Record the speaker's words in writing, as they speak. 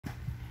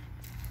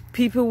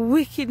People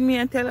wicked me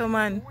and tell them,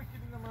 man.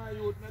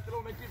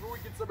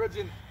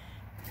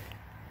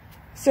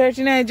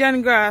 Searching at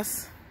John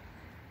Grass.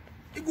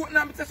 You go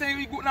now, Sasha,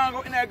 you go now,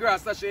 go in the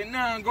grass, Sasha.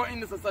 Now go in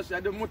the Sasha.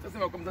 The motor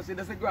come, Sasha.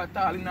 That's a grass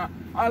all in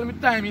all my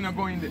time in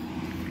go in there.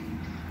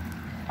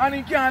 And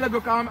you can't let go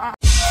come.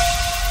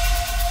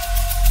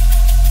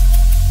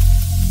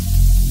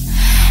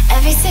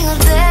 Every single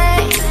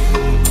day,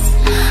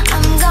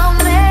 I'm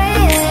gonna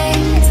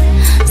make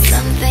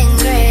something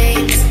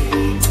great.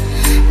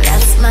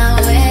 That's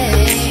my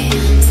way.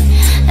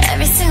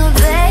 Every single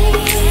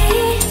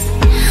day,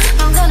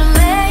 I'm gonna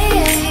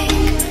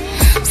make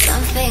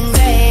something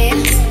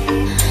great.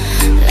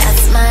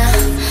 That's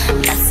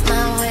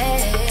my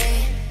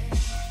way.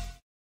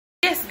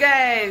 Yes,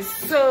 guys.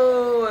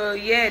 So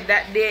yeah,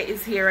 that day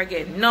is here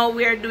again. Now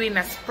we are doing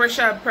a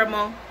special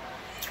promo,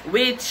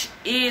 which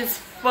is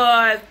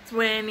for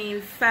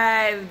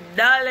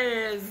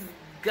 $25,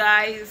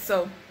 guys.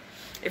 So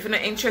if you're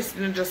not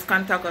interested, just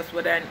contact us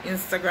with an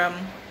Instagram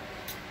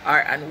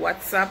or on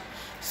WhatsApp.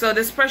 So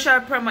the special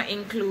promo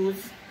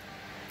includes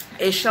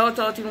a shout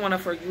out in one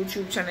of our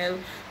YouTube channel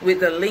with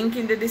the link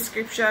in the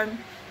description,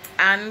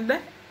 and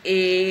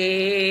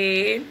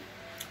a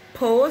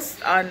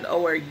post on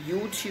our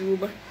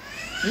YouTube,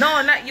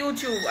 no, not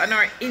YouTube, on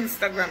our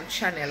Instagram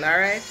channel, all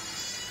right,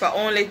 for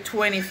only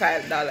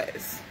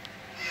 $25.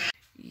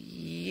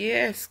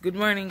 Yes, good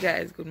morning,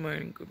 guys. Good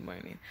morning, good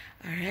morning.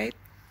 All right,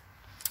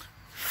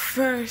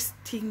 first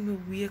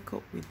thing we wake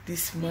up with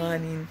this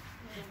morning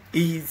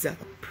is a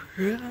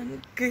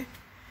prank.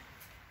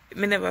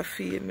 Me never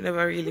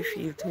really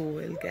feel too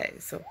well,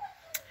 guys, so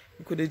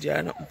we could have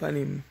joined up upon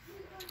him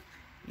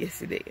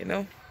yesterday, you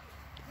know.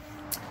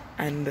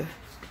 And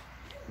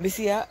we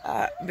see a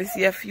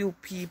few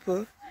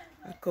people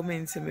come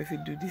in say me if you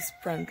do this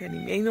prank on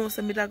him. You know,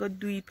 some I got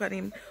do it on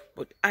him,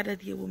 but other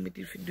day when me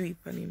did do it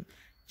on him,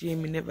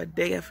 Jamie never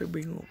dare to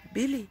bring up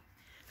Billy.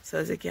 So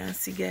as you can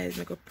see, guys,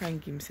 I go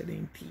prank him so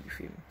then thief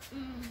him.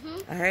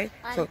 Alright?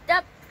 So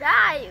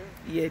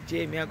yeah,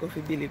 Jamie, I go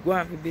for Billy. Go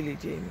on for Billy,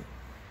 Jamie.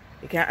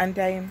 You can't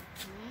untie him?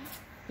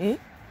 You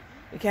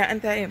can't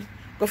untie him?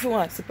 Go for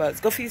one slippers.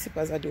 Go for your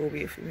slippers, I do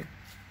away for me.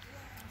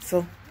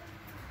 So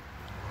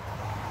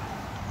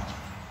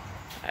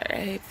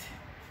alright.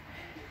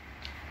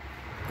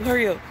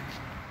 Hurry up.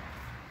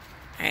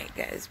 Alright,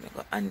 guys, I'm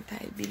going to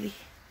untie Billy.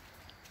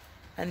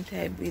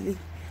 Untie Billy.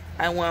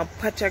 I want a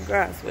patch of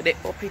grass where they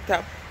up it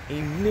up. He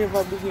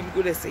never do him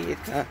good to say it.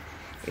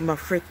 He my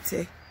friend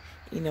say,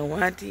 he don't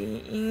want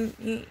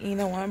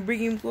to bring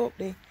him go up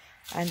there.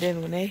 And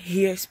then when I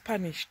hear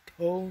Spanish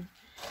tone,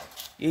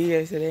 you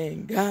hear say they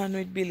ain't gone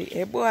with Billy.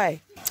 Hey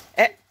boy,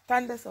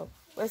 turn this up.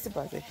 Where's the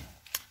party?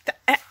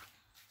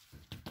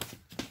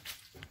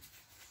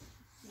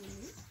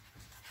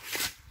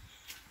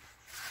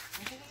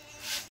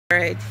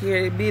 Alright,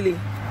 here Billy.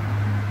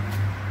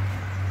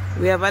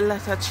 We have a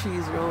lot of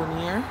trees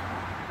around here.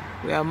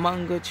 We have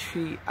mango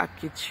tree,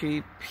 ackee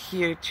tree,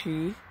 pear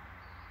tree.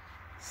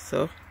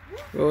 So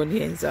around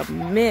here is a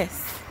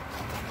mess.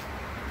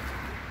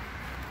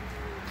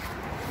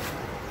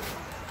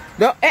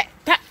 No,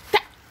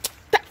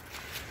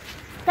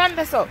 turn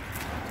this up.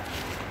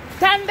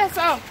 Turn this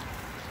up.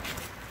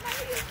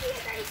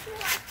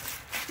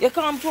 You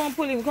can't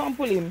pull him, come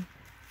pull him.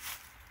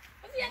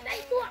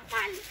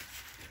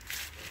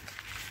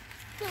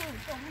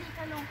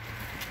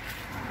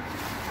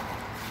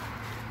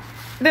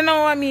 They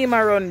know what me ma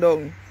run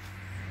down.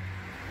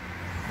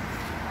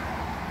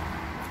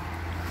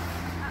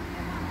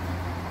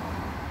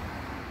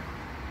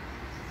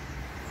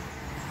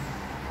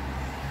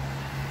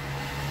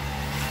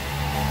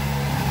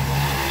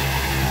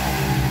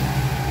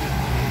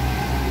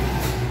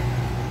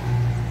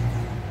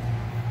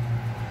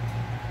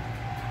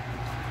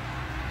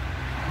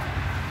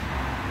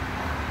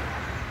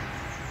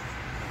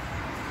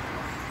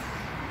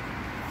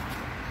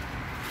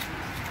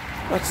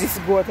 Watch this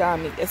goat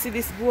on me. You see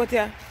this goat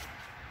here?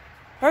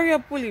 Hurry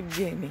up, pull him,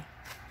 Jamie.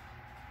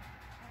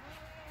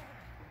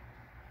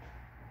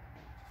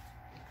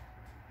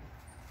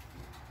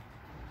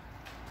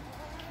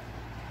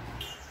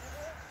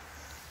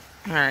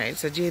 Alright,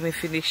 so Jamie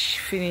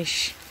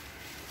finish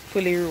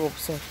pull the rope,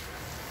 so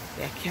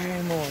yeah, carry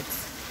him out.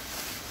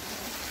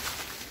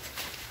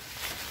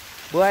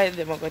 Boy,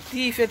 them are going to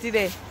thief you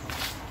today.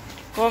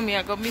 Come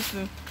here, go miss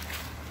me.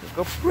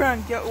 Go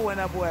prank your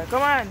owner, boy.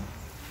 Come on.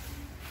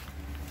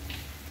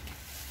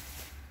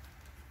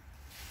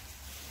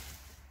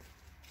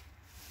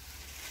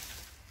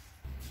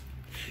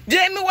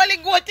 Jamie, wally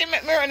goat to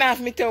make me run off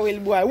me towel,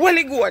 boy.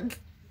 Wally goat.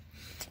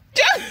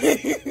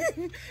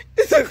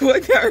 It's a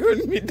goat that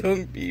run me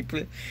down,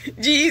 people.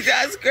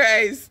 Jesus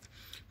Christ.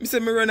 I say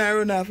me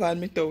run off on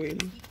me towel.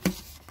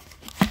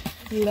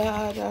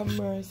 Lord have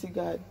mercy,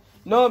 God.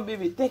 No,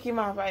 baby, take him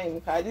off of him,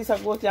 because this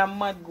is a goat, a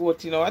mad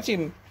goat, you know. Watch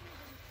him.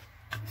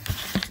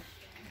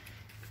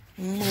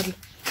 Mad.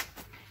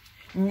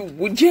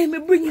 Jamie,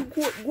 bring him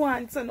goat, go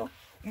on, son.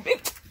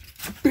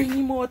 Bring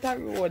him out the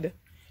road.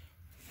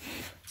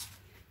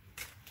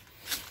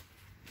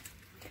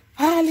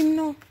 Haul him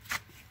now.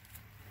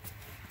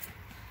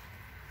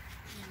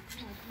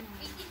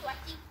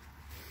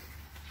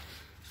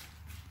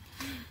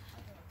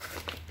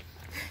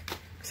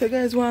 So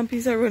guys, one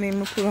piece of running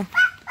me put on.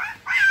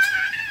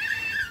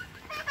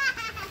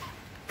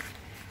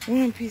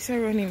 One piece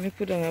of running me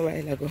put on a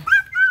while ago.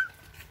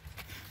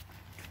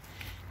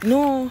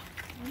 No.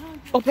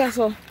 Up here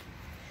so.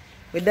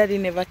 But daddy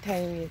never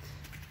time it.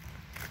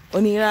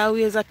 Only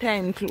always a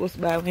time close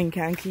by when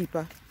can keep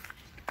her.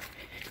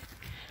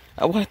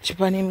 I watch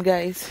upon him,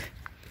 guys.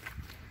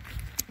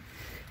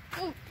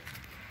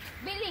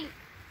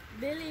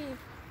 Billy.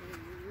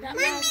 That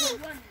was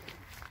one.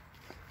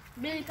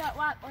 Billy got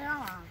what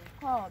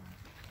called.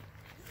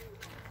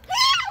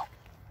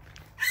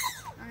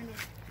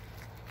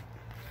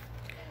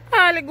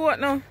 All go out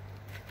now.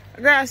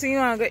 Grass you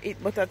want to go eat,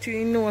 but I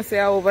you know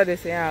say over there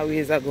say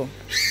always I go.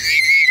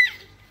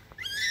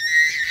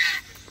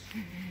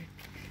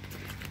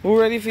 Who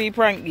ready for your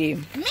prank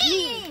game?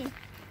 Me!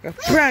 You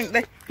prank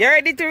daddy. You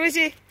ready to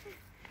Richie?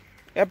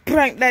 You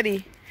prank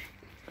daddy.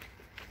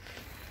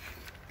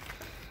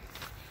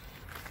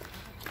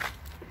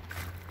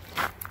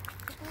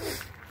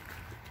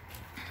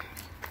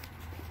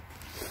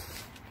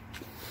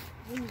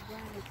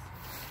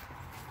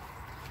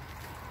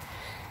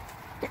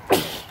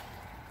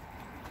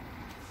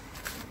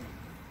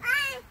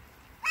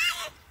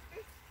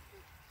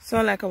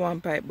 Sound like a one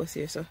pipe bus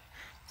here, so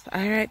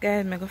alright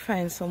guys, I'm gonna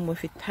find somewhere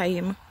for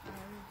time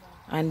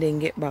and then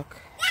get back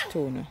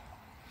to now.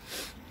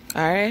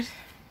 Alright?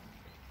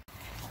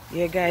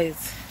 Yeah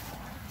guys.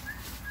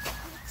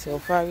 So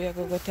far we are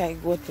gonna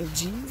go to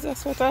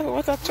Jesus. What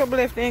a trouble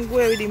if they ain't go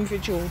with him for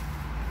true.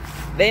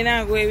 They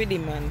not go with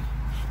him, man.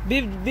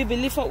 Baby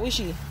lift up with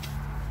she.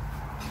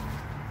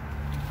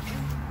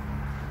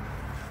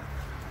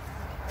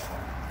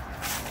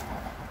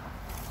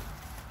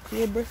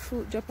 Yeah,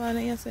 breadfruit Japan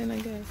and yes,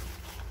 and guys.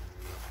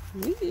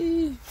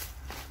 Wee.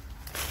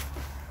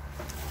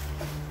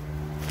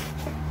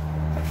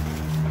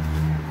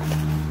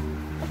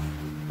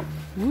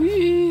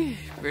 Wee,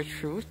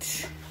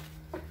 breadfruit.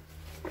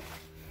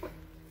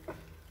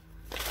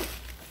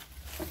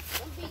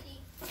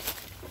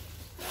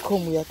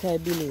 Come we are tie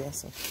Billy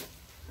yourself.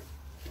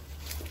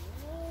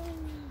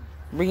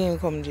 Bring him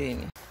come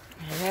Jamie.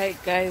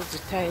 Alright guys, the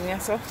time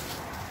yourself.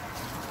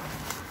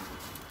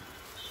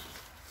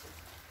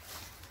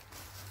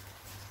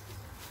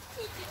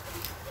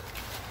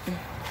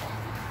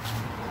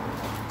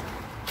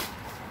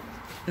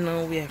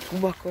 Now we are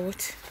back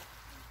out.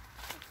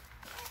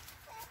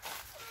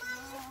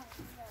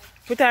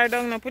 Put her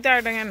down now, put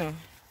her down now.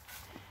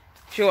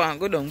 She want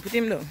go down, put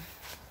him down.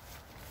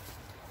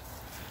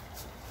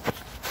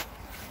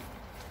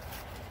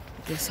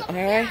 Yes,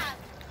 alright.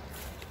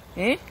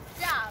 Eh?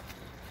 Job.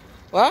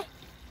 What?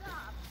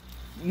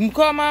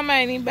 Come on,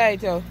 man, he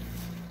bite out.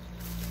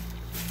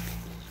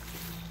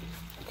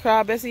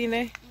 Crab is in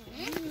there?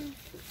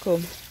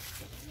 Come.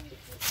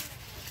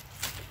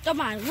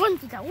 Come on, run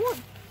to the wood.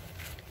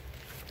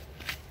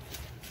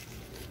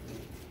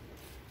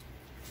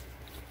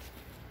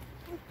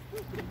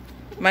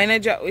 Mind a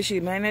job, wish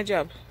you, mind a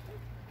job.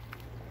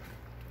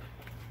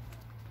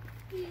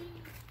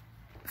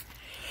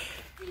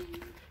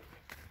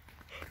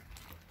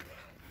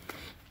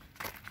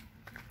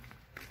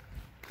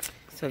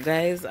 So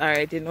guys,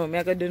 alright, you know, me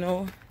I gotta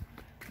know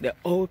the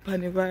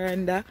open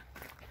veranda.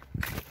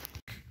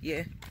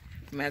 Yeah,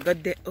 me I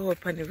got the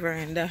open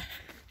veranda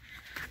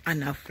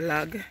and a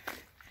flag.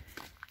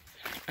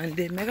 And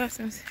then me got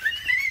some.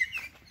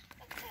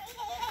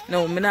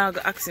 No, me not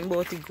gonna ask him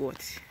about the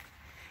goat.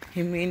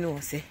 He may know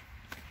say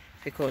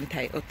we can't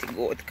tie out the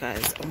goat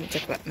because how much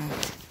chocolate now.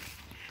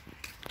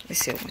 Let's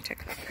see how much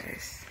chocolate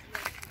guys.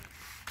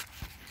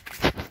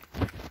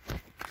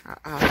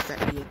 After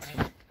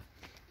 8.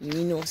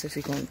 You know if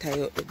we can't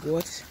tie out the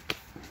goat.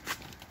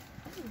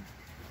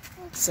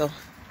 So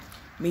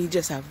me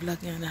just have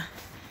vlog and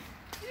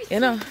you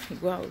know,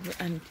 go out with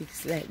my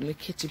antics like me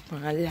catch it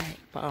on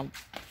like palm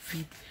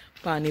feed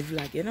on the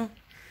vlog, you know.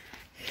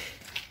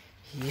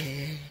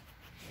 Yeah.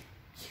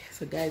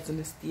 So guys,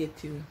 gonna stay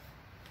tuned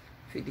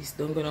for this.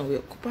 Don't gonna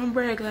wake up and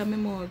break like my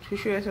mouth. For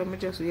sure, so I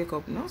just wake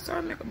up. No, sir,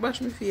 I can brush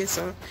my face,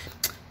 sir.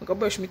 I can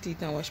brush my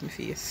teeth and wash my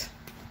face.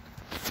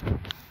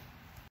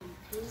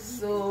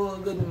 So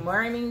good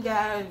morning,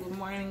 guys. Good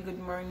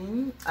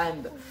morning,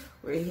 and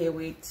we're here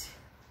with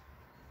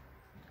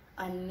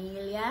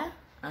Amelia.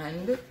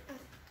 and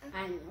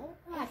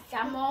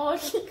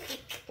Chamos.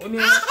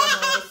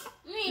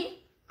 Me.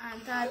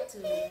 And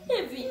Tattoo.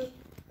 Heavy.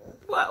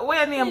 What?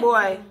 Where name,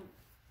 boy?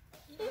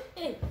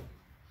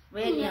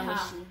 Where name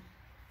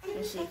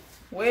is she?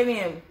 Where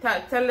name?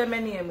 Tell them my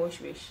name, Wish.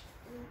 Wish.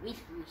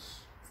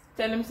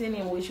 Tell them say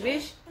name, Wish.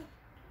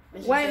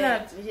 Why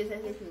not?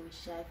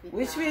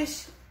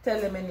 Wish.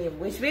 Tell them my name,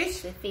 Wish.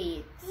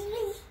 Faith.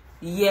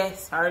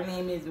 Yes, her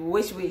name is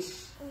Wish.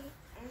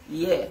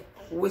 Yeah,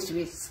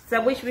 Wish. Say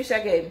Wish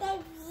again.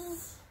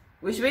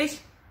 Wish.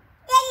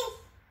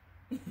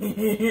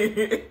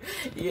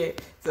 Yeah.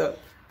 So,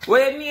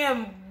 what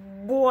name,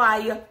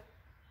 boy?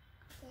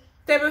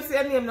 Tell me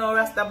your name now,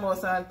 Rasta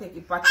Mouse, and take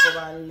your patch cover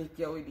and lick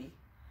you with it.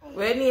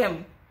 What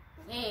name?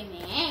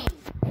 Name.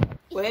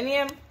 What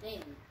name?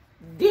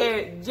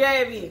 There,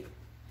 Jerry.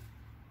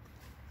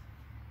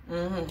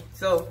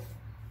 So,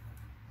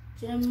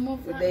 Jam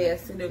today I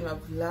see doing a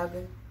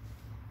vlog.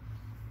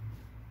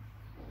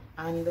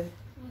 And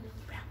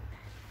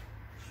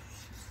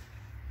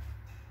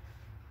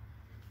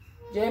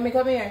Jamie,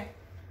 come here.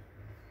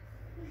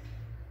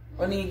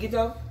 Only get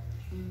up.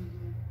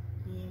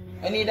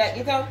 I need that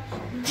get up.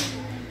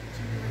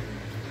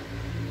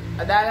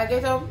 A dollar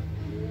get up.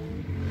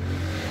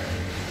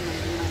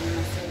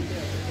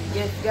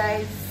 Yes,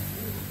 guys.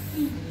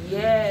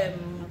 Yeah,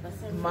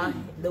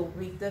 the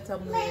wig that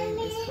I'm wearing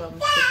is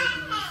from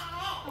Super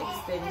B's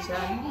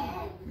extension.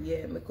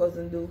 Yeah, my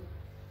cousin do.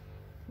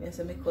 Yes,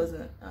 my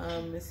cousin,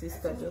 my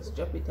sister just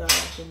drop it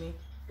off to me.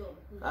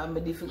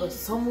 If you go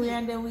somewhere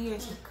and then we hear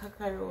she cock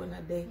around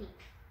a day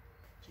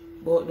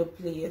about the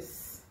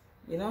place,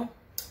 you know,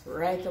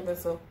 right up and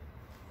so.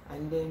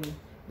 And then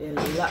they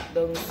lock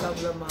down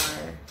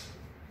Sablamar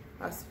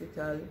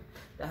hospital.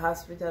 The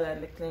hospital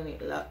and the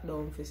clinic locked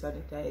down for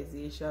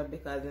sanitization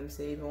because them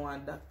say no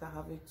one doctor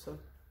have it. So,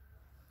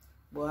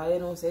 but I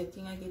know say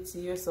thing I get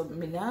serious. So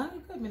me nah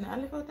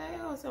live out of the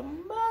house.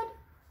 I'm bad.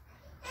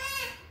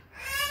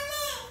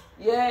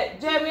 Yeah,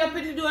 Jamie,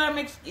 open the door and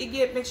make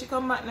she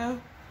come back now.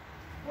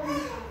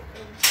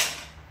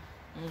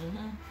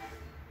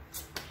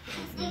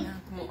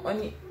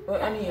 On you.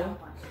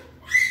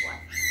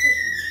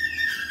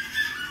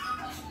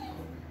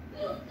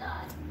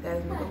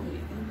 Guys, come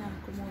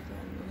out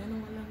and you know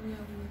how long we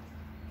have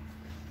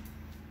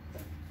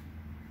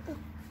wait.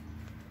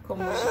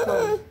 Come on, she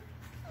come.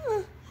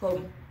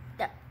 Come.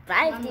 The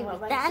party is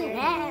done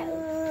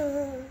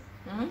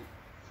now.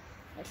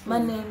 My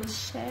name is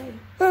Shay.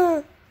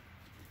 My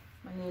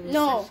name is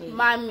No, Shay.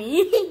 mommy.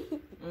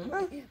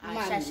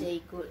 Shay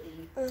good.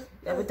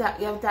 You have to talk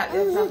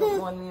about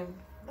one name.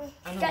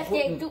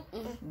 Shay Good.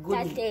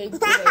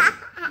 good.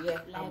 Yeah,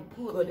 I'm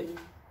good.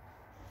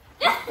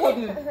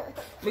 Pudding.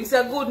 Mix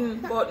a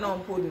good, but no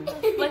pudding. But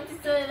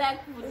it's so like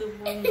pudding.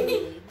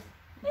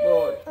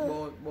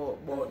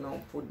 But no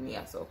pudding,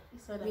 yeah, so.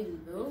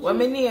 What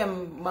my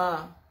name,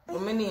 ma?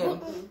 What my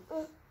name?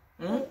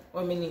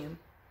 What my name?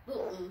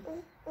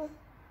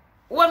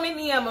 What my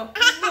name?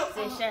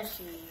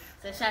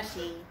 Say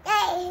Shashi.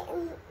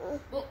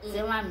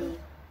 Say mommy.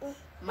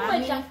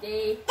 Mommy.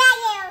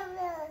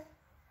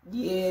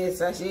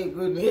 Yes, I say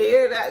good. Me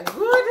hear that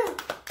good.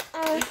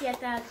 We should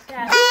talk.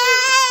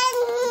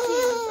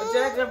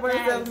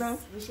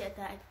 We should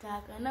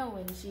talk. I know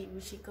when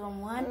she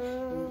come on,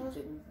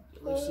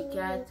 when she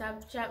can't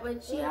chat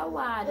when she a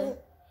water.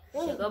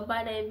 She go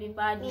bother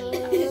everybody.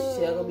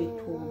 She gonna be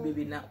two,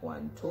 baby, not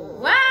one, two.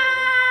 What?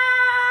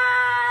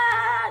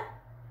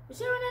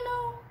 She wanna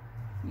know?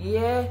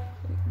 Yeah.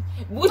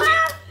 What?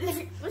 She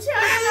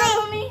wanna know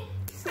for me?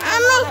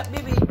 That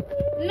baby.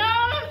 No, I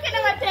can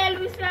never tell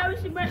me how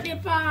she birthday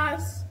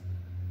pass.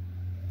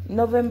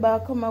 November,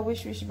 come and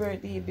wish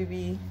birthday,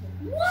 baby.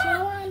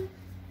 What?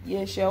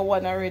 Yeah, she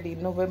one already.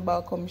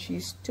 November come,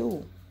 she's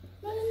 2.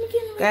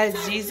 Guys,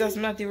 Jesus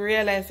not to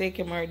realize they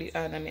came already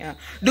on me arm.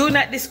 Do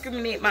not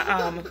discriminate my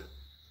arm.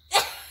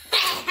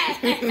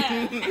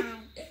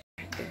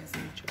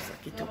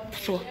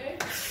 So,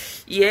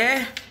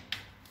 yeah.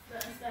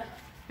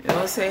 You know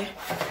what I say?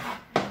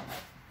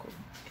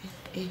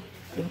 Hey,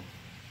 don't.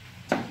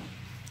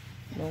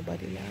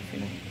 Nobody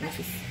laughing. If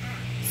it's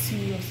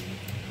serious.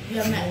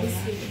 You're not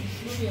listening.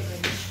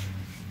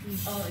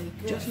 Oh,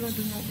 just not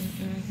do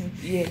nothing.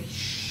 Yeah.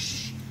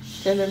 Shh.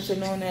 Tell them to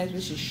no nice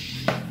wishes.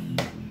 Shh.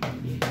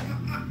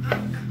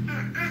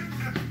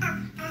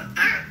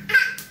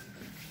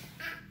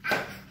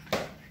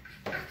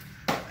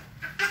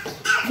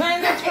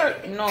 Mine not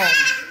hurt. No,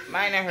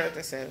 mine not hurt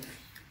herself.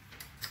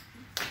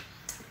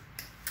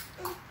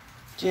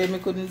 Jamie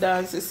couldn't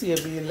dance to see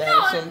me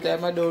live.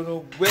 Sometimes I don't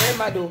know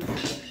where I do.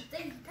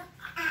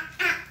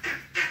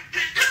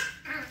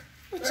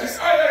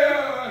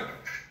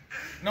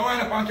 No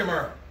wine up on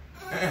camera.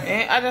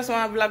 I just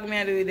want to vlog me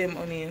and do with them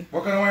on him.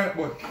 What kind of wine up,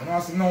 bud? I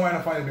don't see no wine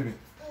up on the baby.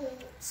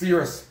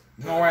 Serious.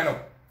 No wine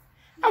up.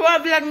 I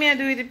want to vlog me and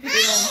do with the people.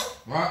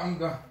 What? I'm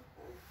done.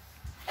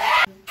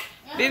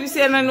 Baby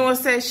say I know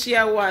say she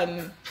a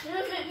 1.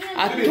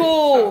 A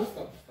 2.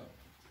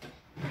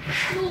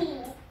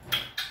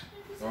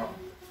 Stop.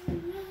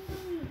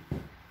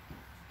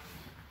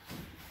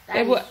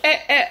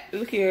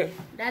 Look here.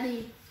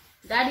 Daddy.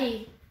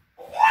 Daddy.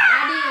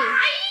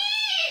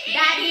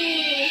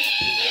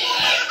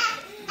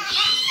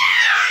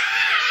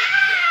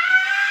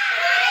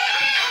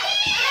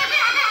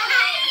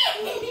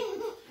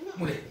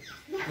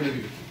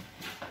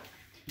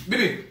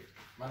 Baby.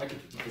 Man, I can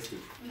keep this.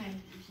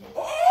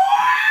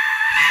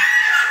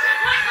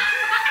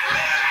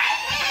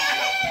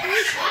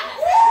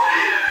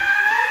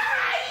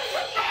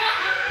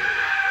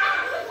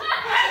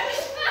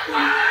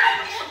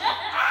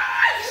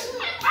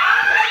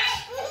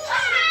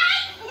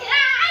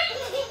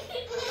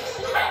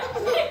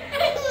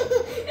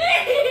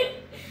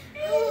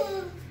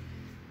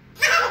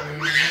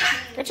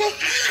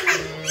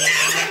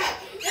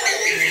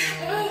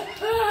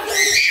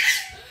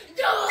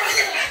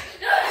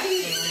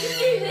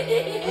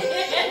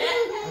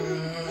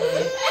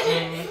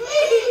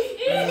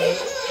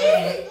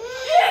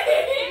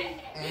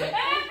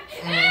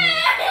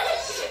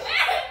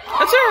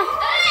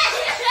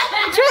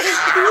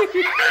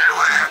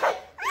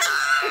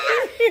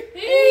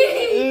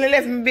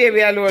 Leave my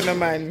baby alone, no,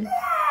 man.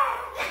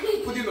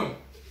 Put it on.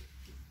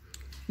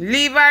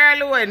 Leave her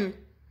alone.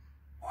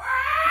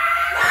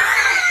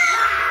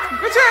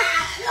 What's up?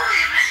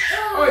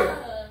 Oi,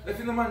 left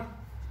in the man.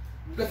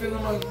 Left in the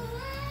man.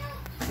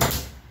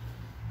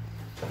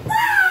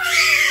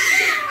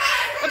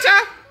 What's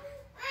up?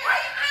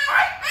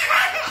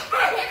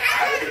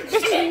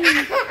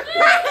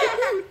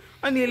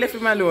 Only left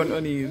him alone,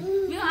 only. You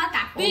want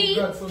a Oh pee?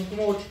 God, son, come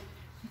out.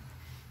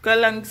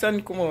 Kalang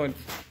son, come on.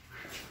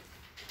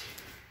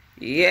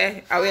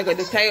 Yeah, are we going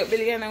to tie up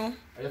Billy now?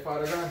 Are your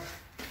father gone?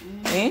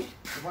 Eh? Your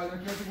father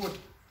don't kill the goat.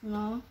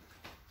 No.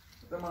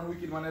 That man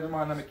wicked man, every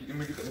man make it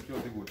up and kill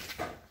the goat.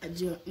 I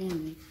just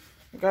in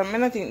Because I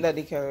don't think that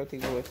they carry out the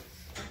goat.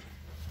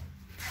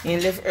 He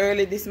left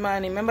early this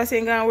morning. Remember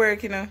saying going to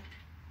work, you know?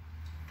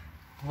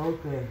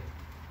 Okay.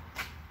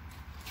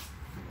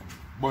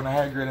 But I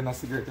high grade and a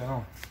cigarette, you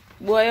know.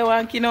 Boy, you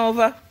want kin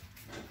over?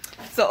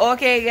 So,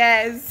 okay,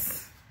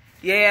 guys.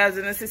 Yeah, I was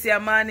going to see a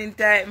morning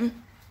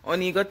time.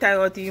 Only got tired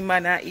out him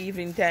man at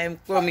evening time.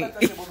 Come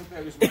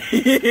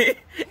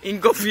in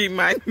coffee,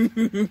 man.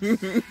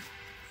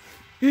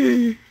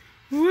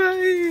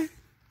 Why?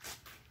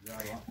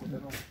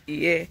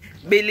 Yeah.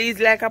 Billy's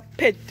like a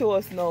pet to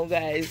us now,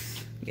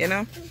 guys. You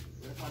know?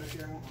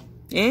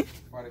 Eh?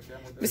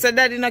 Mr.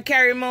 Daddy not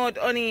carry him out,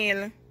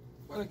 O'Neil.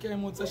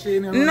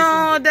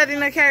 No, Daddy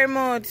not carry him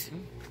out.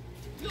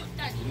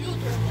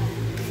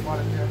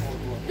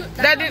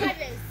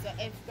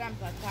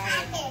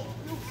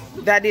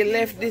 Daddy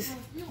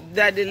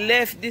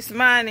left this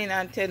morning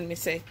and tell me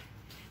say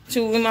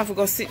 2 women have to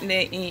go sit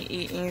there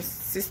in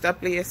sister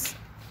place.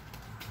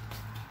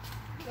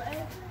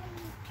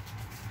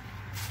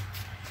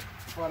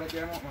 No.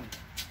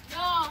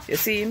 You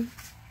see him?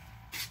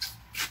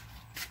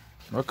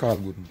 I call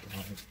good.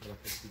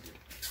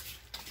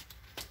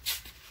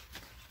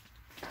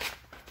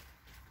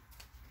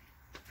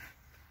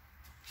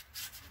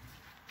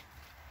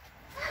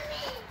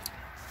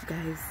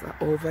 Guys,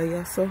 over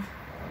here so,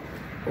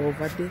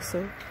 over this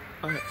so,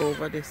 or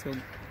over this so,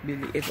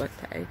 Billy ever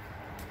tied.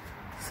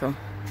 So,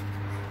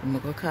 I'm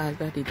gonna call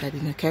Daddy.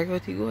 Daddy no carry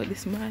out to go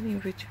this morning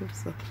with you,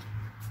 so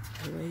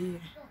over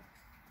here.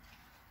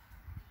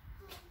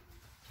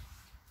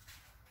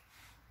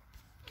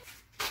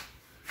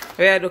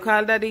 Where do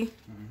call Daddy?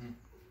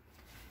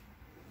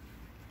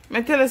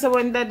 I tell us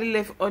when Daddy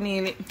left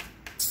O'Neil.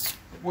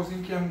 Was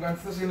in camp gun,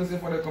 so she say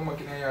for the come back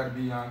in the yard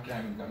be on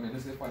camp gun. Me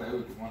say for the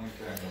out one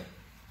camp.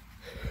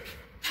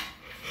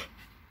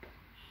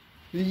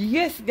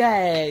 Yes,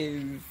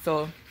 guys.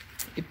 So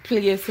the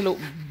place look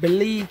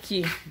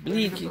bleaky.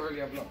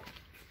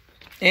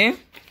 Eh?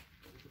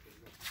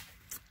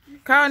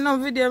 Cause no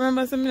video,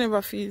 remember some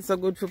never feel so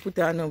good for put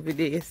on no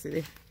video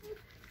yesterday.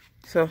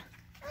 So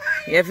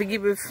you have to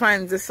give your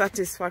fans the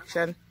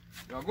satisfaction.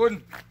 You're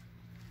good?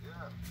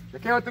 Yeah. You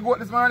came out to go out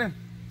this morning?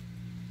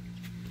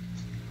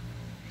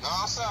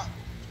 No, sir.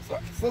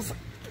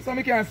 So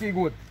me can't see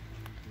good.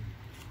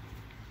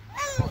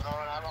 No,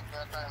 I don't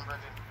get time,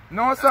 brother.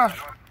 No, sir.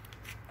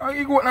 Oh,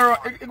 you go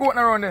out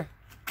around there.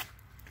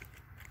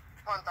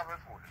 Untable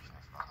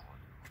foolishness, man.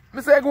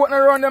 Me say you go out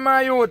around there,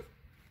 my youth.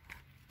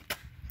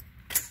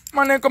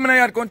 Man, then come in the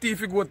yard, come thief,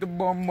 you go to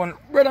bomb bun.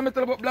 Brother, me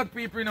tell about black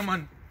people, you know,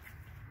 man.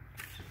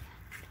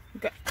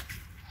 Okay.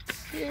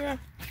 Yeah.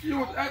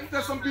 Youth, I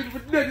tell some people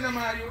dead, you know,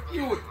 my youth.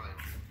 Youth.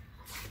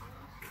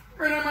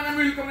 Brother, man, I'm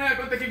really coming here,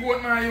 come take you go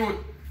out, my youth.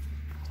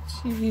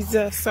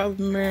 Jesus have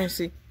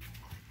mercy.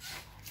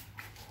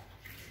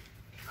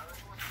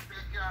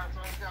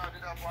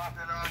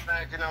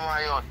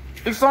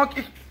 It's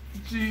okay.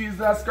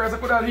 Jesus Christ, I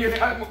could have heard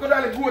it. I could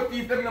have go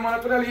teeth them, man. I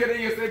could have heard it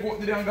yesterday, go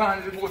to them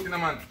gone, the goat in the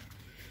man.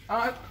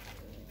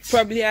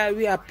 Probably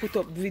we are put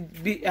up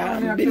with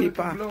Billy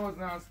Pan. Blows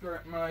now,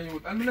 skirt, my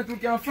youth. And me not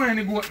can find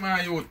the goat,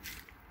 my youth.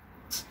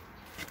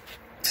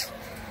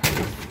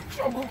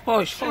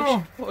 Hush,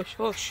 hush, hush,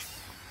 hush.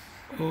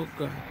 Oh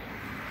God.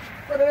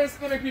 But that's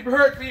gonna make people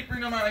hurt people,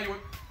 you know, my youth.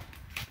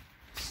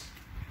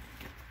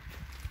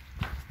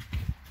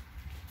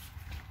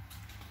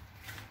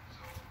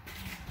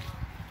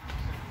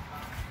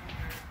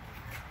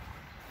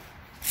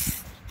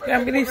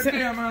 Can't believe so.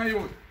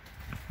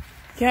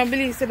 Can't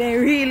believe so they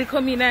really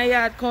come in our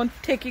yard, can't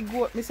take a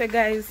goat, me say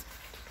guys.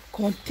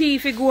 Can't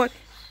thief a goat.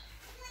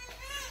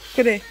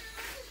 Could they?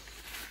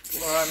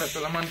 Well, I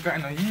tell a man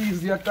kind of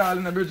easy at all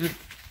in the Bridget.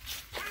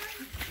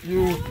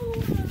 You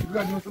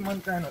God knows the man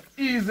kind of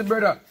easy,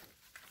 brother.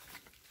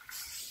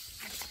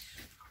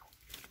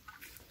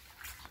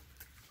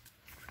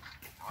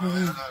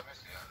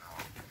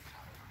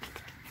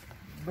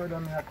 Brother,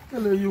 me I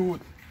tell you.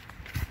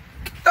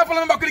 Stop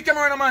following back with the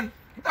camera, man.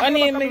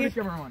 Honey,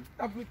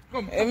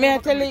 Come. me I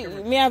tell you,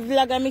 me a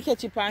vlog and me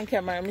catch it on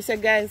camera. Me say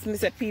guys, me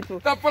say people.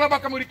 Stop following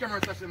back with the camera,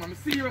 Sasha, man. I'm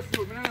serious,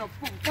 dude. I don't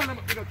follow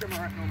back with the camera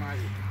right now, man.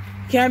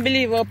 Can't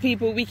believe how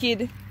people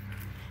wicked.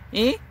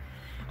 Eh?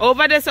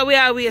 Over there so we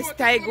always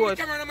tie goat.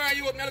 Camera, man,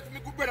 you. Me look at me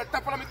good brother.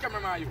 Stop following the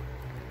camera, man, you.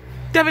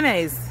 That be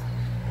nice.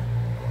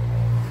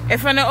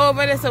 If you're not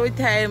over this with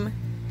time,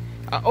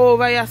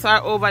 over yes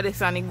or over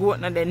this and you go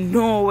out then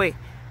no way.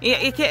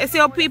 You can't see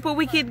how people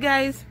wicked,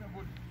 guys.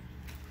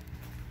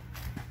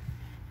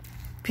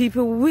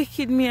 People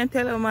wicked, me and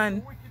tell you,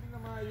 man.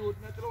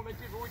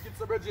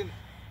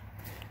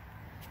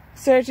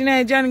 Searching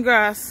at John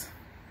Grass.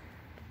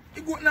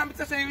 You go now,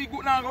 Mr. Shay, you go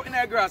now go in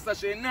the grass,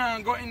 Sashay. Now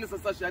go in the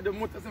Sashay. The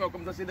motor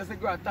come Sashay. That's a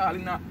grass tall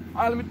in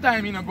all my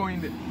time in go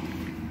in there.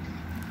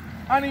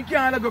 And you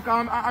can't let go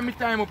because I'm my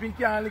time up. You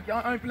can't let go.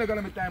 I'm play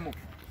my time up.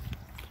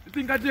 You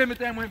think I do my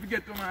time when you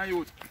get to my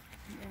youth?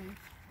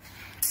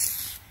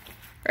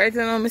 Right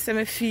now, I say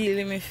me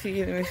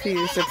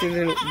feel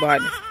something look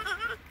bad.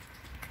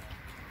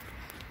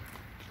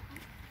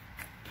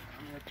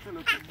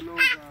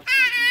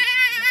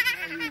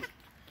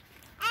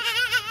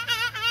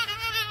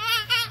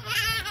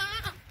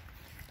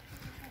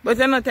 But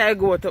you're not I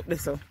go up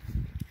this so.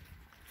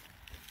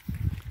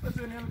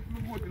 Listen, I'm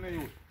going to the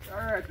youth.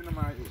 Alright, in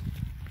my youth.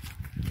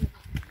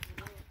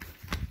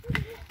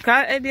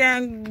 Cause Eddie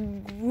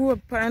and go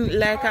up and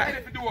like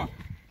I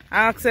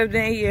accept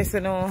them yes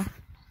and no.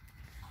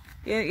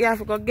 You have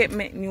to go get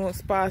me new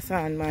sparse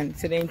on, man.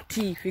 So then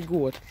teeth you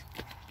go out.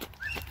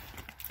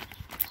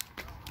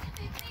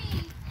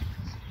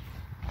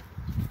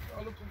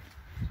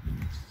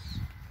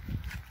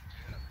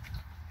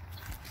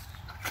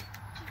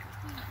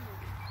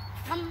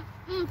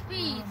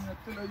 Please.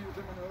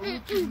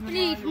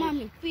 Please,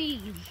 mommy,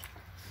 please.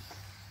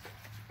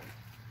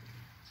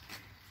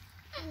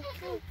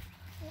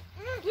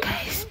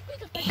 Guys,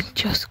 he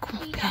just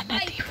come down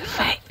and even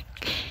fight.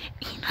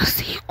 He no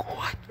see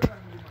God.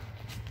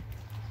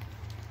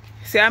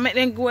 See, I make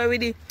them go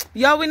with it.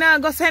 Yo, we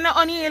not go say no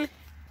O'Neal.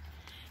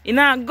 You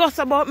not go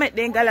about make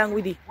them go along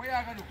with it. What you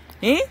gonna do?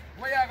 Eh?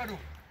 What you gonna do?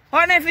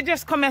 How if you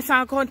just come here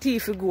and come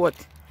teeth for goat?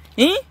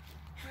 Eh?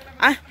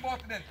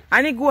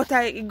 And he go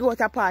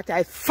to part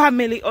of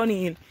family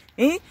O'Neal.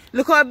 Eh?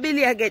 Look how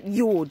Billy I get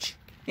huge.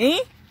 Eh?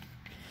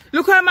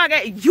 Look how I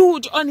get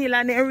huge O'Neal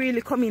and they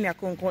really come in here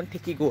and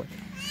take it goat.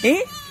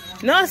 Eh?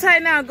 No sir,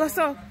 now go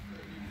so.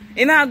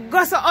 You know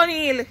go so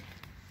O'Neal.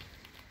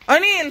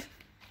 O'Neal.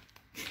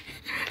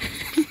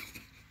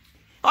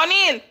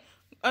 O'Neal.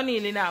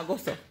 O'Neal you now go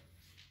so.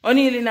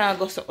 O'Neal you now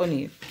go so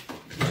O'Neal.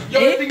 Yo,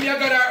 you think me a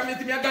god or me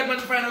think me a god man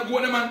to find a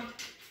goat man?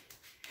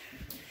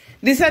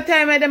 This is the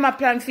time I them a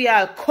plan for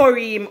y'all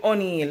curry him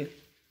O'Neal.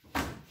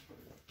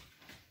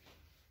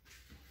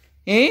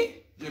 Eh?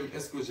 Jimmy,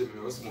 excuse me,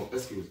 what's smoke?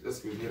 Excuse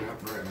me, I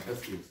have to write my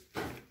excuse.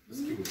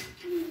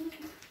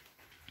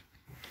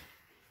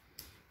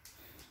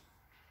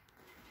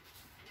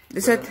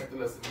 This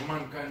is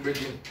mankind,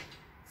 brethren.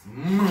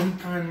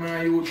 Mankind,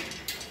 my youth.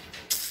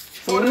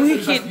 So wicked.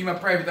 this is a scheme of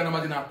private and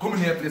nobody now come in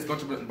here place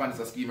contribute and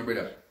this scheme, my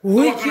brother. So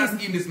what kind of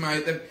scheme this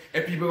man?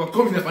 If people go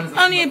come in here and this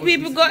Only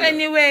people go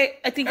anyway.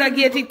 I think I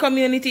get it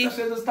community.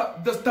 Just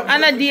stop.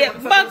 And a day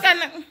back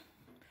and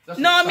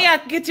no me I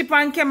get you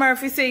on camera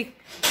if you say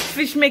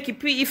fish make it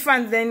pretty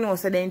fans then know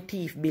so then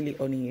thief Billy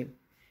O'Neal.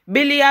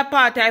 Billy a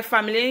part of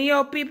family and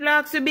your people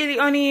ask you Billy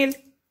O'Neal.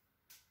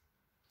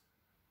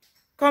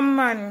 Come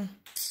on.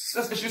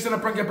 That's the she's in a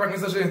prank,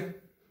 Mr. Shay.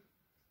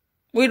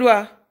 With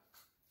what?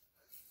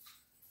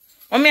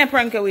 What me a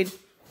prank you with?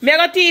 Me a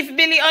go thief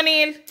Billy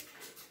O'Neal.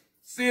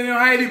 See you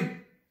hide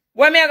him.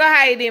 Where me a go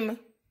hide him?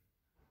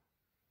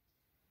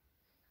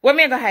 Where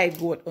me a go hide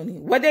goat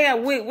O'Neal? What they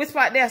which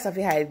part there so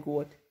fi hide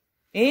goat?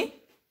 Eh?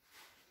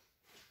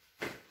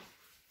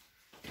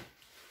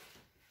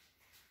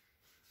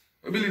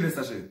 What believe this,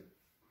 Sashay?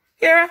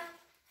 Here?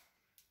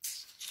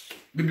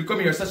 Baby,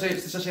 come here, Sashay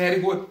hide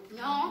the goat.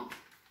 No.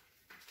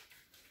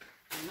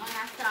 No,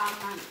 that's all,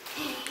 man.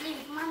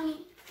 Please, mommy.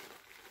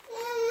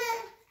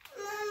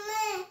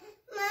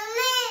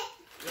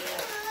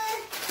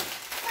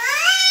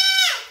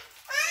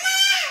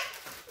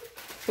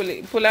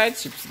 Pull out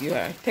chips, give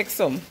her. Take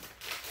some.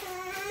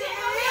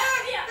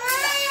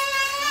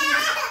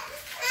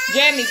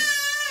 Jamie.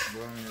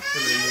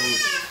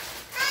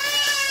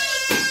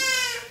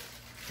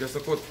 Just a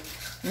cut.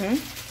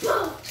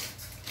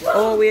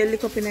 Oh, we'll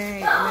lick up in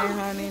my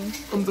honey.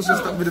 Come to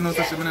stop video now,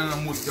 Sashay. I'm not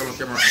moving on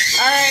camera.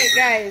 Alright,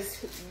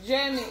 guys.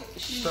 Jamie.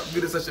 Stop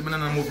video, Sashay. I'm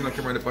not moving on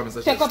camera.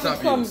 Take up the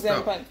crumbs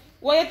then, pan.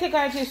 Why you take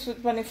our chips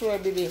on the floor,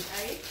 baby?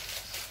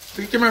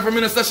 Take the camera from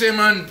me, Sashay,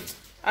 man.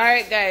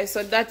 Alright, guys.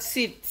 So that's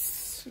it.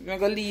 I'm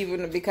going to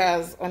leave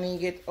because I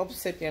get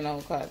upset, you know,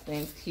 because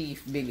I'm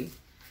thief, Billy.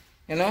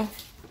 You know?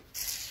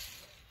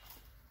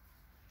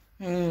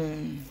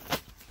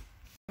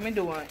 Let me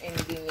do one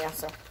anything, yeah,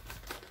 so.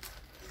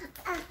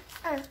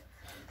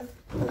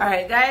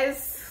 Alright,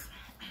 guys.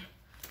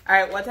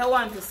 Alright, what I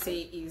want to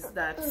say is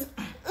that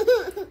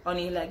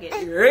O'Neal I get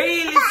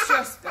really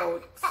stressed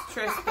out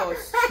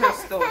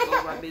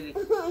over Billy.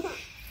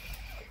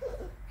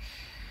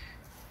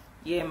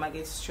 Yeah, I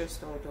get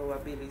stressed out over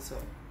Billy, so.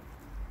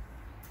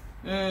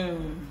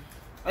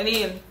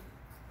 O'Neal.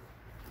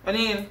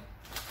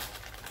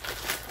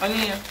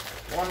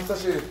 One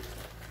Sashay.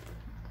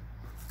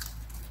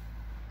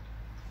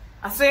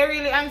 I say you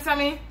really answer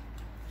me?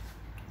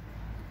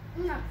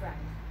 I'm not crying.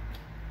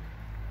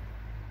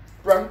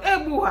 Prank. Hey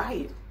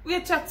boy,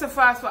 we chat so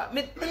fast.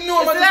 Me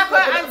know, man, it's like this I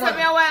like answer that,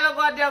 me a while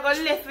ago, they go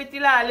left it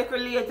till a little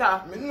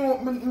later. Me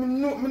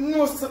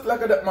know something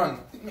like that, man.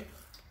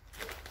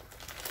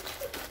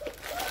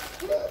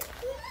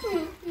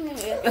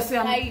 You see,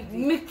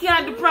 me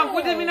can't do prank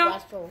with him, you know.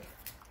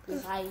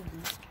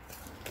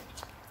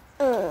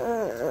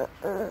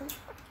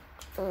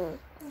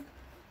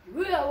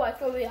 We don't watch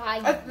so we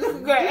hide.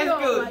 Look great,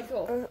 that's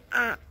good.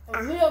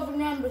 We don't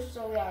remember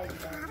so we hide.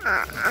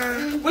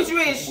 Which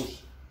wish?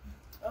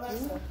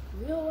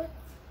 We don't watch.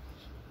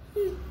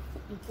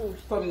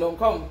 Come down,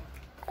 come.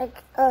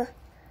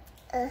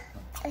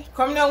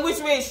 Come down, which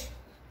wish?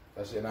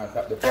 That shit now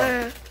tap the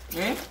prank.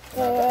 Eh?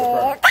 Now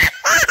tap the prank.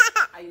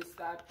 I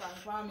start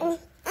prank for me.